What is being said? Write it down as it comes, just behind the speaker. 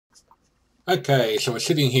Okay, so we're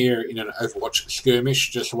sitting here in an Overwatch skirmish,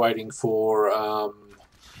 just waiting for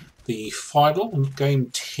the final game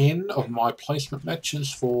 10 of my placement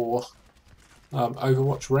matches for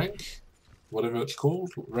Overwatch rank, whatever it's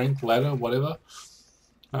called, rank, ladder, whatever.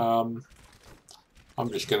 I'm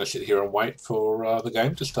just going to sit here and wait for the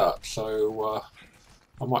game to start, so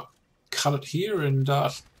I might cut it here and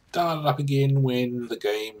start it up again when the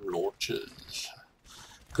game launches,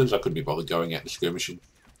 because I couldn't be bothered going out and skirmishing.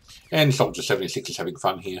 And Soldier 76 is having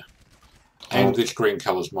fun here. And this green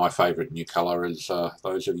colour is my favourite new colour, as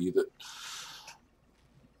those of you that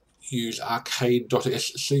use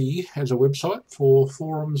arcade.sc as a website for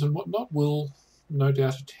forums and whatnot will no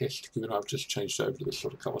doubt attest, given I've just changed over to this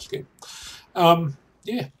sort of colour scheme.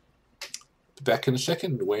 Yeah, back in a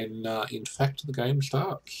second when, in fact, the game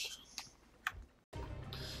starts.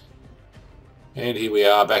 And here we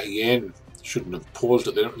are back again. Shouldn't have paused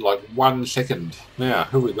it there, like 1 second. Now,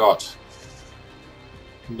 who we got?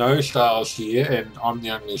 No stars here, and I'm the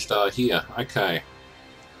only star here. Okay.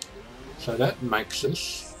 So that makes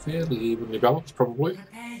us fairly evenly balanced, probably.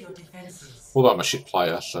 Although I'm a shit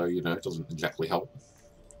player, so, you know, it doesn't exactly help.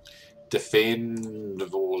 Defend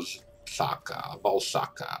Volsaka.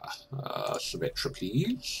 Symmetra,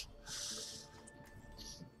 please.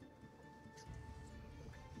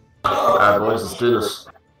 Alright, boys, let's do this.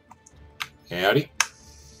 Howdy.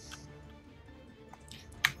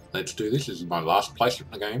 Let's do this. This is my last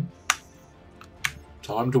placement in the game.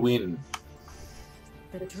 Time to win.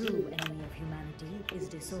 The true enemy of humanity is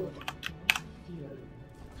disorder.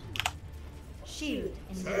 Shield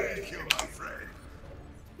and thank you, my friend.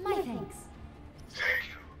 My thanks. Thank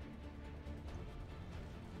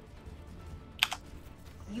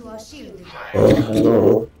you. You are shielded. Oh,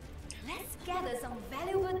 hello. Let's gather some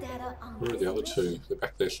valuable data on. Where are the other two? They're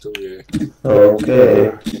back there still, yeah.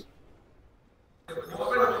 Okay.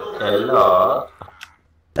 Hello.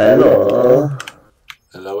 Hello.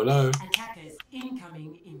 Hello, hello. Attackers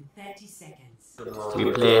incoming in 30 seconds.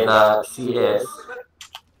 We played CS.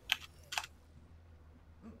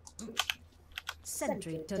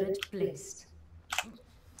 Sentry turret placed.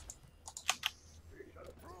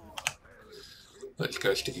 Let's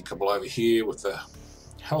go stick a couple over here with the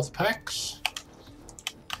health packs.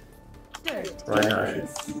 Turret Reinhardt.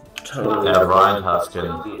 placed. Totally. Yeah, Reinhardt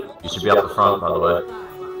skin. You should be up the front, by the way.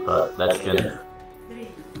 But that skin.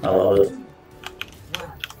 I love it.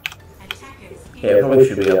 Yeah, probably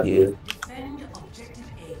should be up here. Defend objective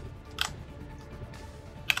A.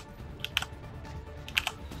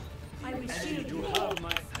 I will shield you.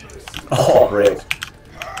 Oh, rip.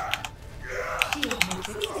 Shield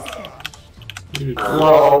matrix established.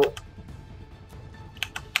 Whoa.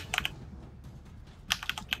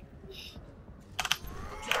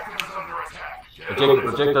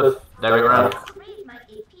 Projective. There we go.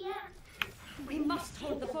 We must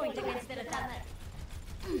hold the point against their attack.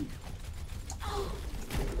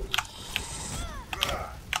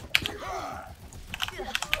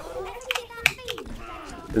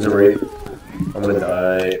 There's a rape. I'm gonna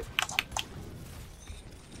die.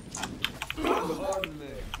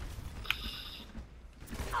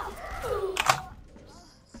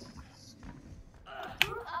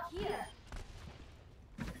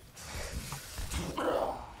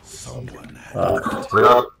 Bring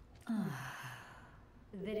up.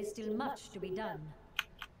 There is still much to be done.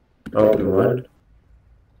 Oh, you mind?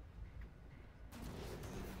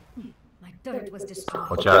 My turret was destroyed.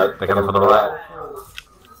 Watch out, they're coming from the right.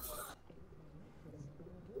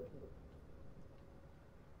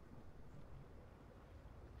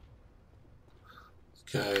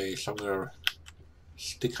 Okay, so I'm going to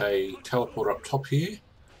stick a teleporter up top here.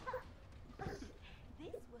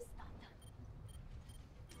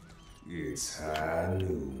 It's high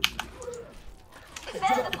noon.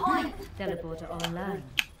 Defend the point. Teleporter online.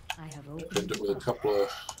 I have Opened opened it with a couple of...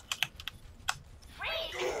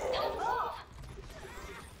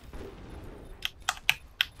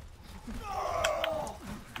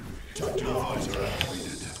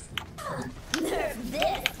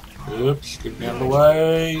 Oops, get me out of the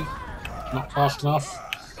way. Not fast enough.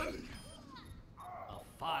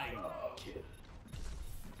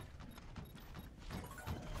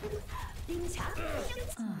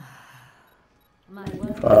 my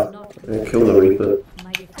work is not Kill the Reaper.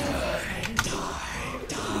 my defense.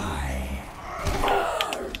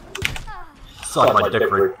 Suck my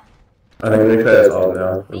dick, Reaper. I think Reaper is all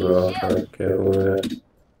now as well. So careful with it.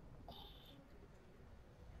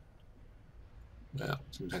 Well, it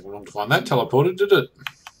didn't take long to find that teleporter, did it?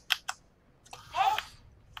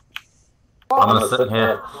 I'm gonna sit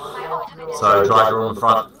here. So drag her on the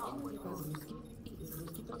front.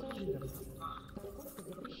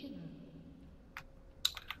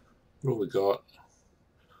 What have we got?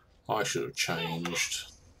 I should have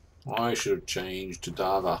changed. I should have changed to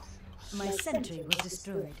Dava. My sentry was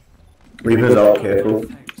destroyed. Reaper's out, careful.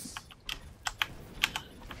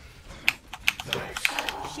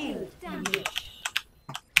 Shield damage.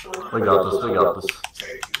 We got this, we got this.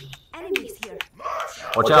 Enemies here.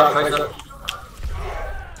 Watch out, Tracer.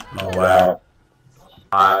 Oh wow.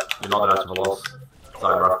 Alright, you're not that much of a loss.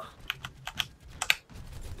 Sorry, bro.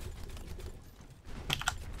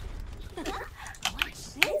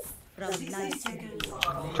 What's this? From 60 9 seconds.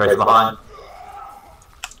 Tracer behind.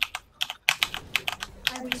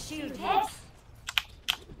 I will shield him.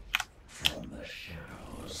 From the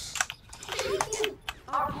shadows.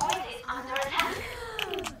 Our point is under attack.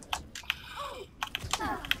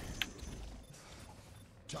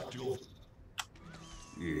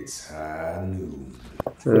 It's high noon.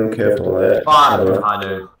 Careful there. Fine, I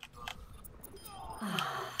knew.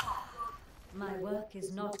 My work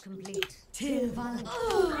is not complete. Till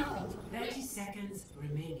 30 seconds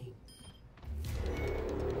remaining.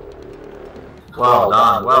 Well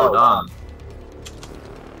done, well done.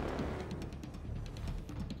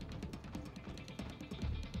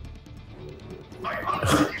 My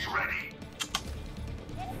hunter is ready.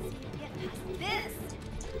 This.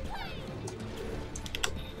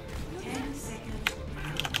 10 seconds.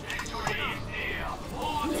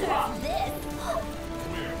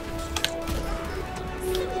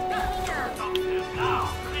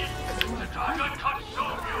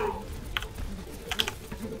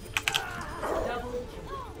 Double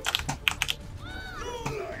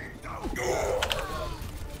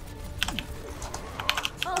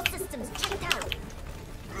All systems checked out.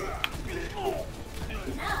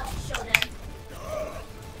 Now show them.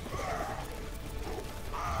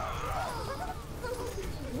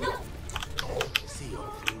 No.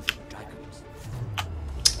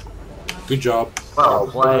 Good job. Well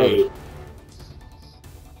played.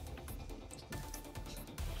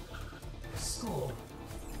 score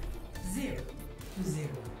 0-0.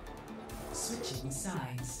 Switching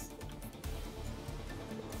sides.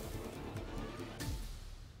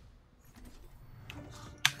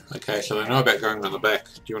 Okay, so they know about going around the back.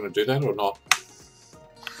 Do you want to do that or not?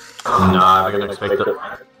 No, I didn't expect it.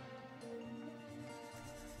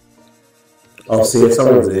 I'll see if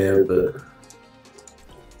someone's there, but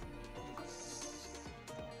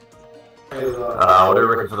What do you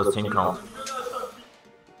reckon for this team comp?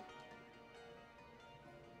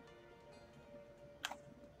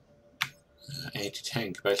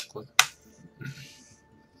 Anti-tank, basically.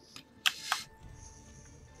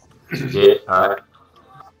 Yeah, alright.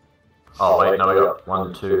 Oh wait, no, we got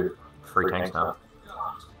 1, 2, 3 tanks now.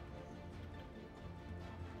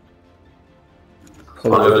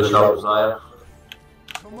 hold Over the on. shoulders there.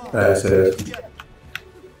 That's it.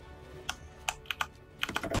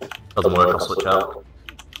 Doesn't work, I'll switch out.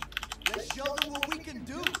 Let's show them what we can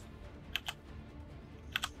do.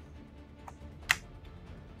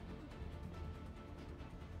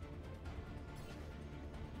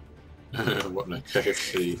 What no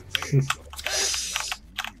KFC.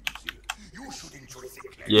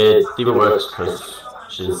 Yeah, Diva works because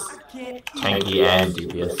she's tanky and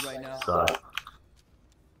DPS, so...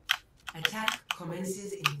 Attack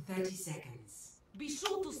commences in 30 seconds. Be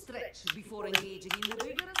sure to stretch before engaging in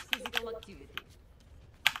rigorous physical activity.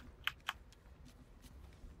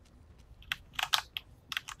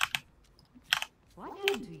 What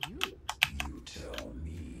happened to you? You tell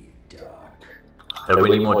me, Doc. If we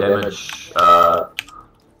need more damage, I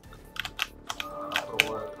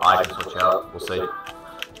can switch out, we'll see.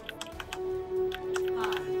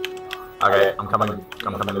 Okay, I'm coming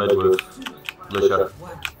mid with Lucia.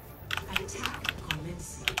 1. Attack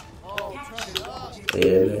commencing. Oh, turn it up.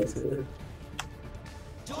 Yeah, that's it.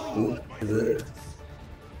 Ooh, is it?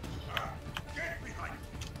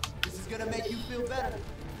 This is gonna make you feel better.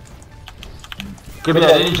 Give me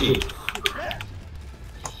that energy!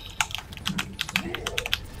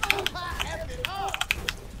 F it up.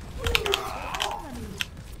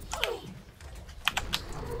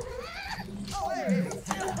 Oh,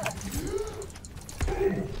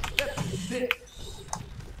 hey.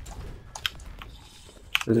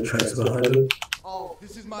 There's a tracer behind him. Oh,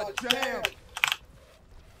 this is my jam.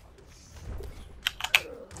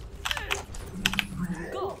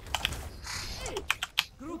 Go!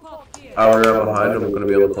 Group up here. I'll run out behind him. I'm gonna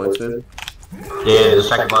be able to point soon. Yeah, just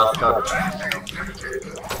check the blast, go.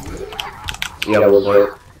 Yeah, we'll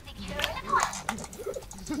point.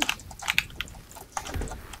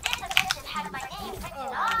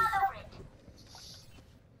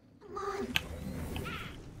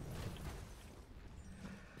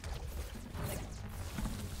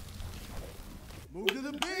 Move to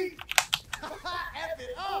the beat. F it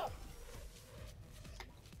up.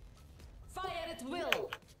 Fire at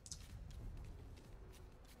will.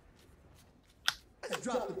 Let's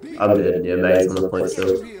drop the beat. I'm dead. Yeah, Meg's on the point Get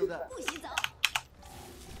still. you healed up.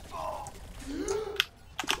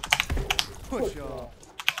 Push off.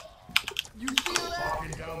 You feel that?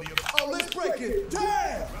 Oh, let's break it.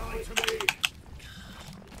 Damn!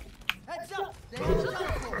 Heads up. There's a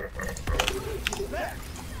teleport. Back.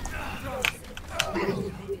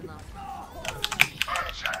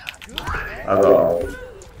 I got.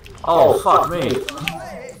 Oh, fuck me.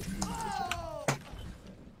 Hey.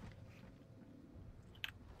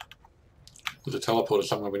 There's a teleporter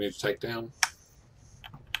somewhere we need to take down.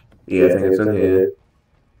 Yeah, I think it's in here.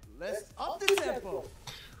 Let's up the tempo.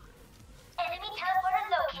 Enemy teleporter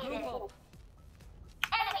located.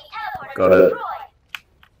 Enemy teleporter Got it. destroyed.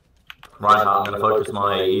 Right, I'm gonna focus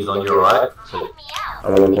my E's on you, alright? So, Check me out.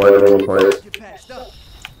 I'm on point. I'm on point. Get patched up.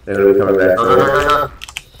 They're gonna be coming back. go, go, go, go, go.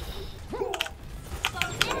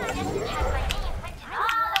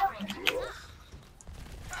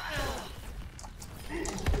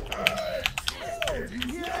 Internet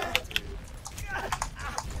has my name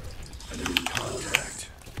printed all over it. Enemy contact.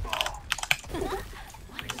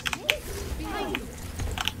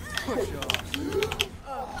 Push off.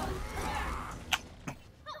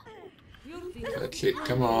 You feel That's it.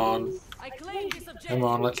 Come on. I claim this objective. Come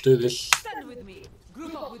on, let's do this. Stand with me.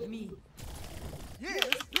 Group up with me. Yeah,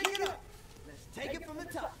 let's pick it up. Let's take it from the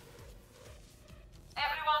top.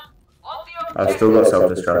 Everyone, on the I've still got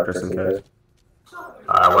self-destruct just in case.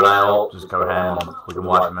 Alright, when I ult, just go ham. We can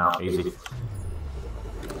wipe them out easy.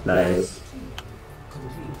 Nice.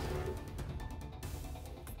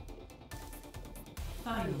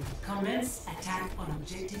 Final. Commence attack on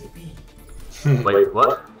objective B. Wait,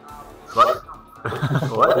 what? What?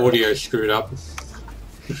 What? Audio screwed up.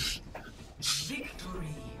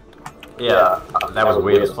 Victory. Yeah, that was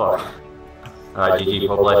weird as fuck. Alright, GG,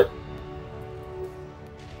 probably.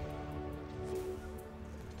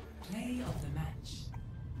 Play of the match.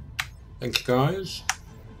 Thanks, guys.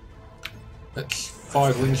 That's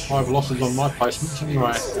 5 wins, 5 losses on my placements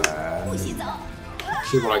anyway.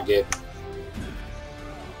 See what I get.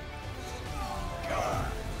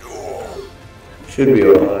 Should be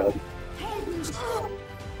alright.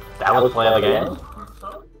 That was play of the game?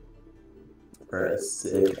 Alright,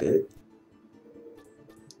 sick, dude.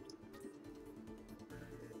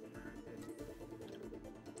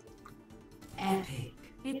 Epic.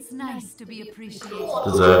 It's nice to be appreciated.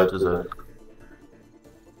 Deserved, deserved.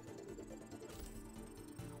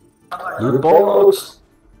 You balls!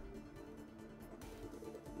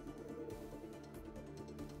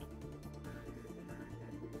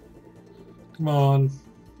 Come on.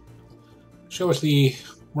 Show us the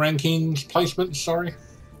rankings, placements, sorry.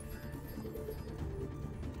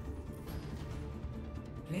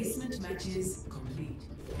 Placement matches complete.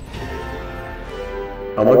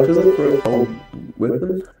 How much is it for a cold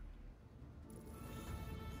weapon?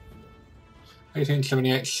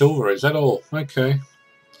 1878 silver, is that all? Okay.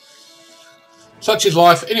 Such is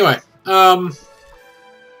life. Anyway,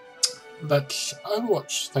 that's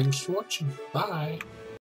Overwatch. Thanks for watching. Bye.